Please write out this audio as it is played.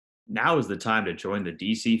Now is the time to join the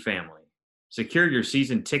DC family. Secure your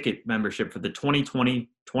season ticket membership for the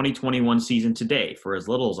 2020-2021 season today for as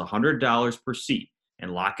little as $100 per seat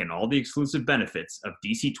and lock in all the exclusive benefits of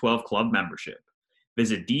DC 12 Club membership.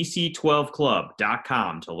 Visit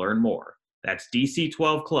DC12club.com to learn more. That's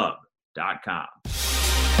DC12club.com.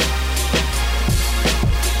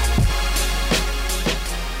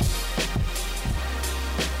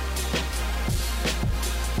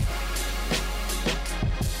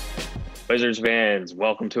 Wizards fans,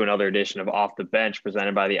 welcome to another edition of Off the Bench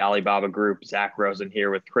presented by the Alibaba Group. Zach Rosen here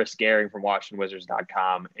with Chris Gehring from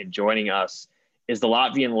WashingtonWizards.com. And joining us is the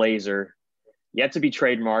Latvian laser, yet to be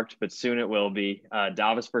trademarked, but soon it will be,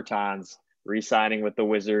 Davis Bertans, re-signing with the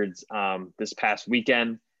Wizards this past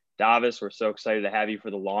weekend. Davis, we're so excited to have you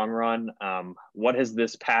for the long run. What has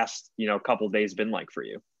this past couple of days been like for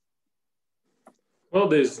you? Well,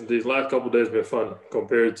 these last couple of days have been fun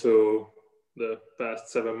compared to the past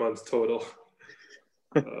 7 months total.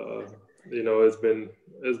 It's been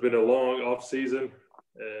a long off season,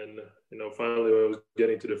 and finally when I was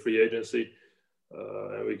getting to the free agency,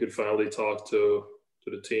 and we could finally talk to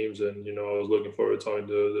the teams, and I was looking forward to talking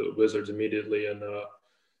to the Wizards immediately, and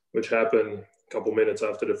which happened a couple minutes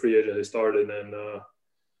after the free agency started, and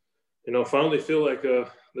finally feel like the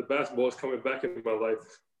basketball is coming back into my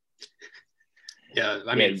life. Yeah,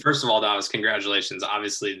 I mean, first of all, Davis, congratulations.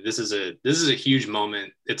 Obviously, this is a huge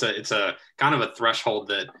moment. It's a kind of a threshold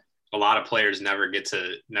that a lot of players never get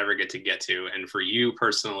to get to. And for you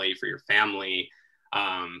personally, for your family,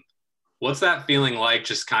 what's that feeling like?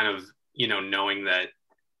 Just kind of knowing that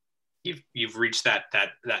you've reached that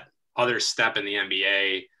other step in the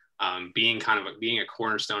NBA, being a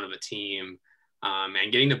cornerstone of a team,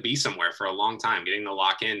 and getting to be somewhere for a long time, getting to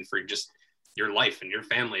lock in for just your life and your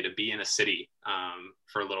family, to be in a city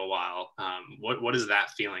for a little while. What is that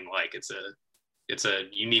feeling like? It's a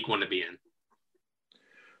unique one to be in.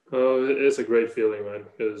 It's a great feeling, man,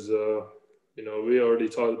 because we already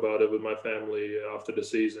talked about it with my family after the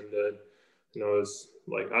season that it's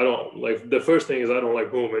like I don't like, the first thing is I don't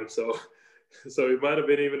like moving, so it might have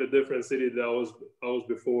been even a different city that I was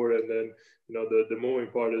before, and then the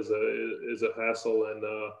moving part is a hassle, and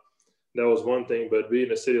that was one thing. But being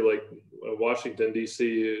in a city like Washington,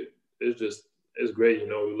 D.C. is great.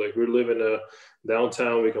 Like we're living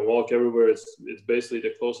downtown. We can walk everywhere. It's basically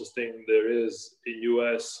the closest thing there is in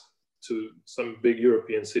U.S. to some big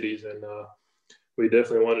European cities. And we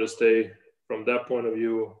definitely wanted to stay from that point of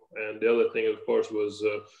view. And the other thing, of course, was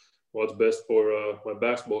what's best for my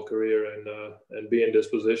basketball career, and be in this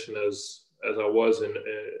position as I was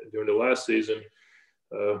during the last season.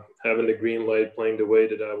 Having the green light, playing the way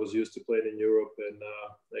that I was used to playing in Europe, and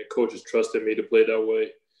coaches trusted me to play that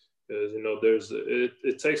way, because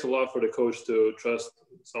it takes a lot for the coach to trust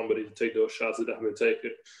somebody to take those shots that I've been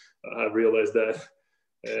taking. I realized that,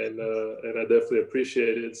 and I definitely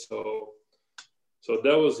appreciate it. So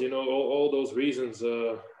that was all those reasons.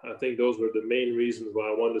 I think those were the main reasons why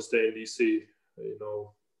I wanted to stay in DC.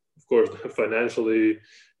 Of course, financially,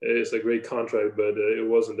 it's a great contract, but it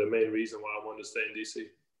wasn't the main reason why I wanted to stay in DC.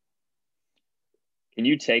 Can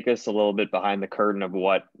you take us a little bit behind the curtain of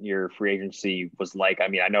what your free agency was like? I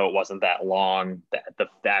mean, I know it wasn't that long. The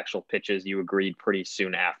actual pitches, you agreed pretty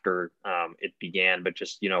soon after it began, but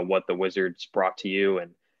just, what the Wizards brought to you,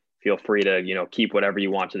 and feel free to, keep whatever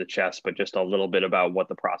you want to the chest, but just a little bit about what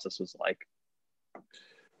the process was like.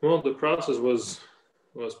 Well, the process was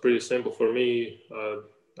pretty simple for me.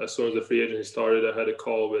 As soon as the free agency started, I had a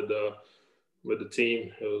call with the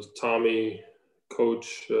team. It was Tommy,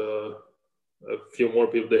 coach, a few more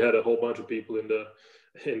people. They had a whole bunch of people in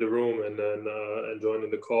the room, and then and joining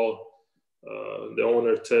the call. The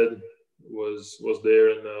owner, Ted, was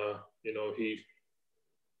there, and he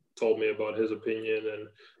told me about his opinion, and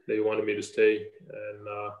that he wanted me to stay, and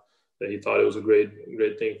that he thought it was a great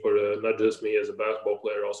thing for not just me as a basketball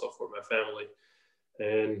player, also for my family.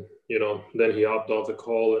 And then he opted off the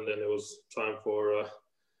call, and then it was time for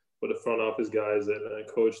the front office guys and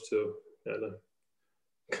coach to,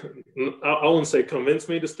 I wouldn't say convince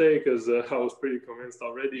me to stay, because I was pretty convinced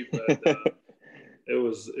already. But it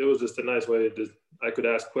was just a nice way that I could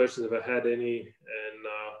ask questions if I had any, and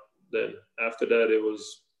then after that it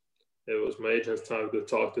was my agent's time to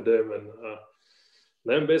talk to them, and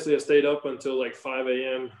then basically I stayed up until like 5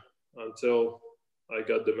 a.m. until I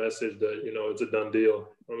got the message that, it's a done deal.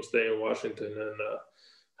 I'm staying in Washington, and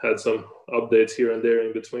had some updates here and there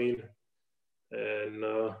in between. And,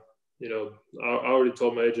 I already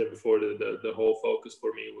told my agent before that the whole focus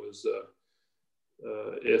for me was,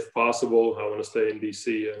 if possible, I want to stay in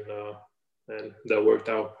DC, and that worked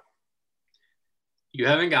out. You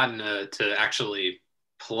haven't gotten to actually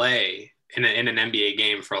play in an NBA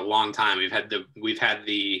game for a long time. We've had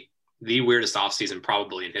the weirdest offseason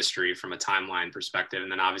probably in history from a timeline perspective.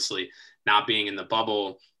 And then obviously not being in the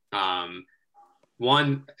bubble,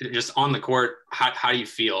 one, just on the court, how do you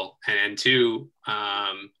feel? And two,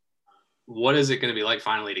 what is it going to be like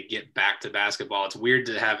finally to get back to basketball? It's weird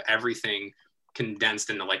to have everything condensed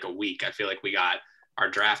into like a week. I feel like we got our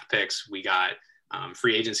draft picks, we got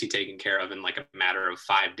free agency taken care of in like a matter of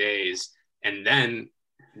 5 days. And then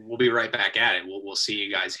we'll be right back at it. We'll see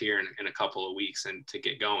you guys here in a couple of weeks and to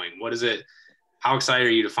get going. What is it? How excited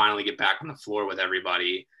are you to finally get back on the floor with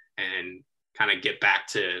everybody and kind of get back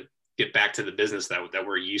to the business that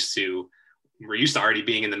we're used to? We're used to already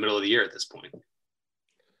being in the middle of the year at this point.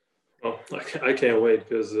 Oh, I can't wait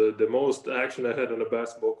because the most action I had on the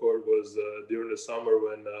basketball court was during the summer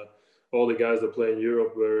when all the guys that play in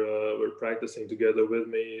Europe were practicing together with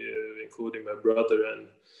me, including my brother. And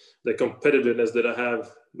the competitiveness that I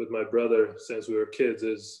have with my brother since we were kids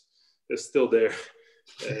is still there.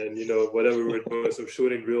 And, you know, whatever we're doing, some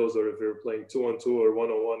shooting drills, or if we were playing 2-on-2 or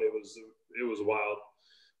 1-on-1, it was wild.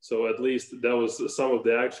 So at least that was some of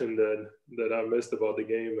the action that I missed about the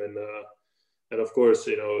game. And of course,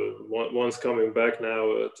 you know, once coming back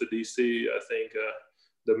now to DC, I think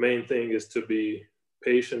the main thing is to be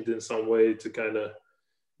patient in some way to kind of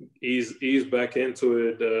ease back into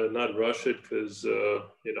it, not rush it, because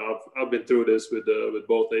you know, I've been through this with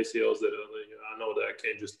both ACLs that you know, I know that I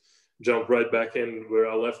can't just jump right back in where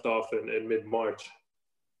I left off in mid-March.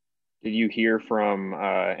 Did you hear from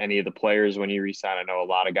any of the players when you re-signed? I know a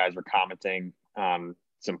lot of guys were commenting on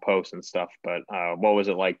some posts and stuff, but what was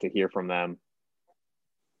it like to hear from them?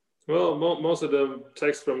 Well, most of the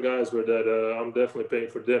texts from guys were that I'm definitely paying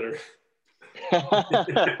for dinner.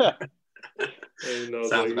 And, you know,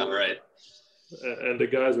 sounds like, about right. And the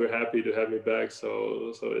guys were happy to have me back,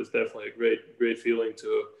 so it's definitely a great feeling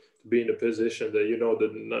to be in a position that, you know,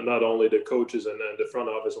 that not only the coaches and the front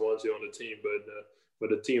office wants you on the team, but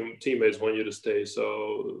the teammates want you to stay.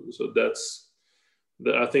 So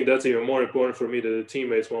I think that's even more important for me, that the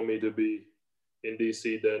teammates want me to be in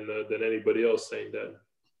DC than anybody else saying that.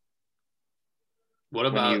 What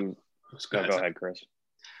about go ahead, Chris.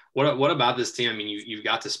 What about this team? I mean, you've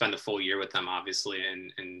got to spend a full year with them, obviously,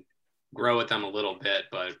 and grow with them a little bit.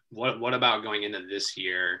 But what about going into this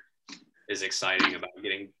year is exciting about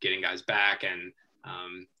getting guys back and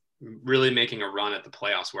really making a run at the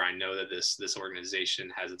playoffs, where I know that this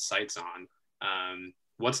organization has its sights on?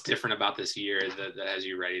 What's different about this year that has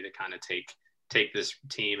you ready to kind of take this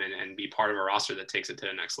team and be part of a roster that takes it to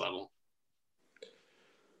the next level?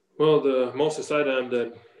 Well, the most excited I am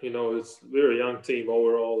that, you know, we're a young team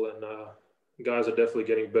overall, and guys are definitely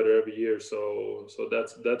getting better every year. So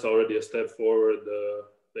that's already a step forward. I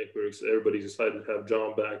think everybody's excited to have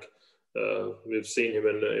John back. We've seen him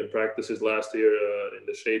in practices last year in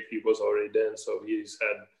the shape he was already then. So he's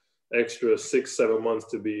had extra 6-7 months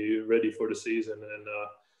to be ready for the season,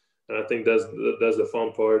 and I think that's the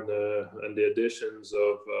fun part. And the additions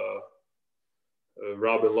of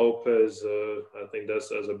Robin Lopez, I think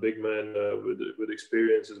that's, as a big man with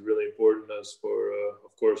experience, is really important. As for,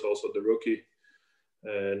 of course, also the rookie,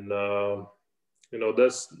 and you know,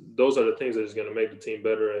 those are the things that is going to make the team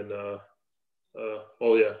better. And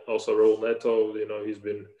also Raul Neto, you know, he's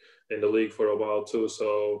been in the league for a while too.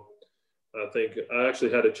 So I think I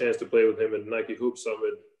actually had a chance to play with him at Nike Hoop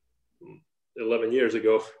Summit 11 years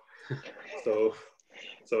ago. So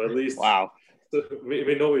at least wow,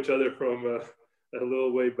 we know each other from a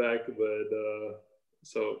little way back, but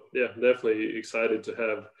so yeah, definitely excited to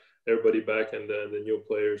have everybody back and the new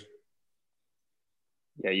players.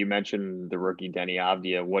 Yeah, you mentioned the rookie Denny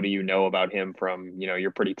Avdia. What do you know about him from, you know,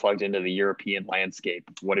 you're pretty plugged into the European landscape.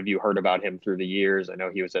 What have you heard about him through the years? I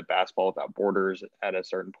know he was at Basketball Without Borders at a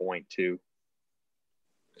certain point too.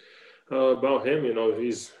 About him, you know,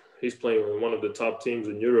 he's playing with one of the top teams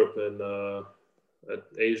in Europe, and at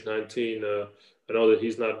age 19, I know that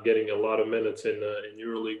he's not getting a lot of minutes in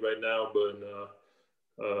EuroLeague right now,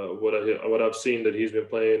 but what I've seen that he's been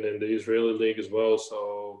playing in the Israeli league as well.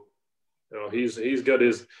 So, you know, he's got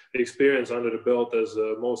his experience under the belt, as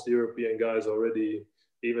most European guys already,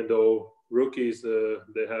 even though rookies,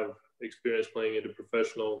 they have experience playing in the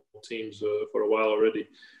professional teams for a while already.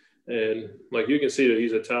 And like, you can see that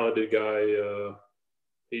he's a talented guy.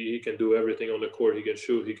 He can do everything on the court. He can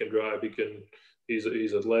shoot, he can drive,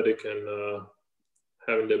 he's athletic and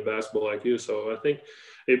having the basketball IQ. So I think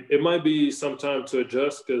it might be some time to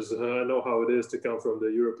adjust, because I know how it is to come from the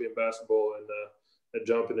European basketball and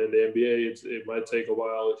jumping in the NBA. It might take a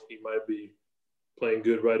while. He might be playing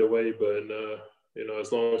good right away, but you know,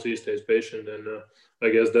 as long as he stays patient, and I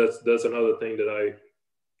guess that's another thing that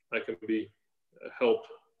I can be a help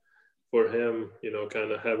for him,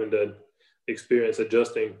 kind of having that experience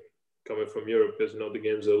adjusting coming from Europe, because, the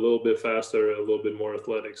game's a little bit faster, a little bit more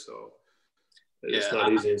athletic. So it's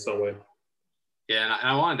not easy in some way. Yeah, and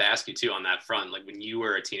I wanted to ask you too on that front, like when you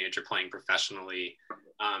were a teenager playing professionally,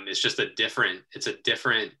 it's just a different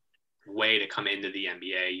way to come into the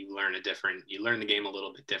NBA. You learn the game a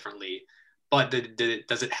little bit differently. But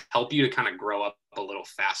does it help you to kind of grow up a little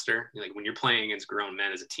faster? Like when you're playing against grown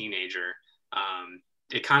men as a teenager,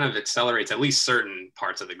 it kind of accelerates at least certain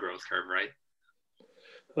parts of the growth curve, right?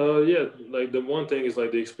 Yeah, like the one thing is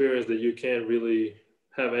like the experience that you can't really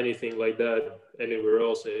have anything like that anywhere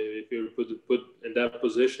else. If you're put in that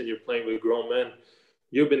position, you're playing with grown men.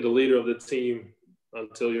 You've been the leader of the team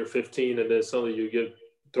until you're 15, and then suddenly you get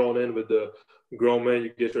thrown in with the grown men. You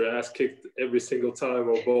get your ass kicked every single time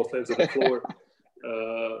on both ends of the floor.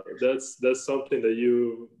 That's something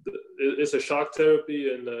that it's a shock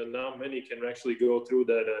therapy, and not many can actually go through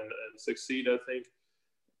that and succeed, I think.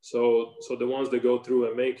 So the ones that go through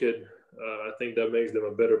and make it, I think that makes them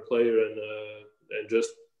a better player and just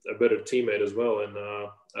a better teammate as well. And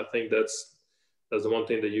I think that's the one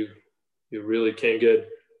thing that you really can't get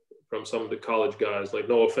from some of the college guys. Like,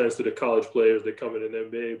 no offense to the college players that come in an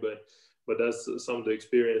NBA, but that's some of the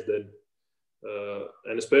experience that,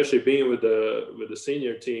 and especially being with the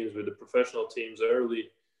senior teams, with the professional teams early,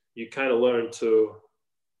 you kind of learn to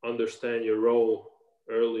understand your role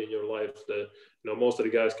early in your life. That most of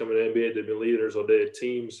the guys coming in the NBA, they've been leaders or they had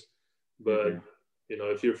teams, but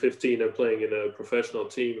if you're 15 and playing in a professional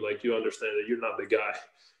team, like, you understand that you're not the guy.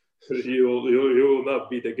 you will not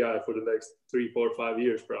be the guy for the next 3, 4, 5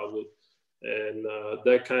 years probably, and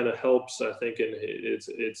that kind of helps, I think, and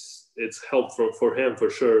it's helpful for him for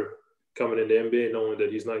sure coming in the NBA, knowing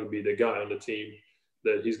that he's not going to be the guy on the team,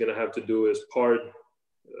 that he's going to have to do his part,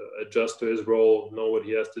 adjust to his role, know what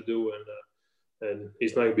he has to do, and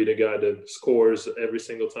he's not going to be the guy that scores every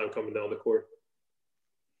single time coming down the court.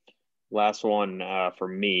 Last one for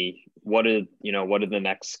me. What did the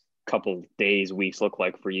next couple days, weeks look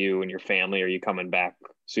like for you and your family? Are you coming back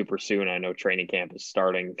super soon? I know training camp is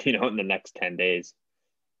starting, in the next 10 days.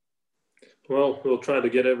 Well, we'll try to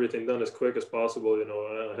get everything done as quick as possible.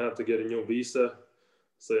 I have to get a new visa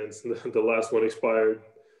since the last one expired.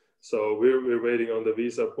 So we're waiting on the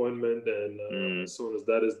visa appointment, and as soon as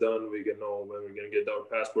that is done, we can know when we're going to get our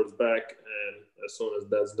passports back. And as soon as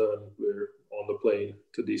that's done, we're on the plane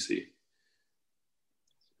to DC.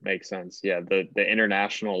 Makes sense. Yeah, the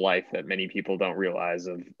international life that many people don't realize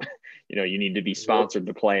of, you need to be sponsored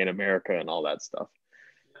to play in America and all that stuff.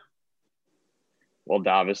 Well,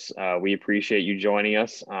 Davis, we appreciate you joining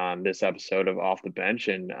us on this episode of Off the Bench.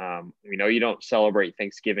 And we know you don't celebrate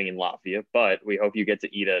Thanksgiving in Latvia, but we hope you get to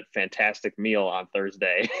eat a fantastic meal on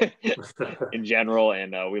Thursday in general.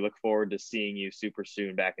 And we look forward to seeing you super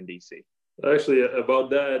soon back in DC. Actually, about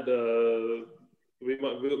that,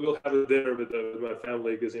 we'll have a dinner with my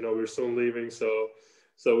family because, we're soon leaving. So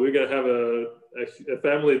we're going to have a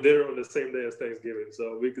family dinner on the same day as Thanksgiving.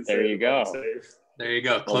 So we can say there you go. There you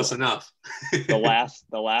go. Close enough. the last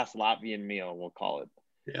Latvian meal, we'll call it.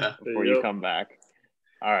 Yeah. Before you come back.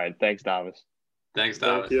 All right. Thanks, Davis. Thanks,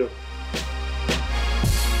 Davis. Thank you.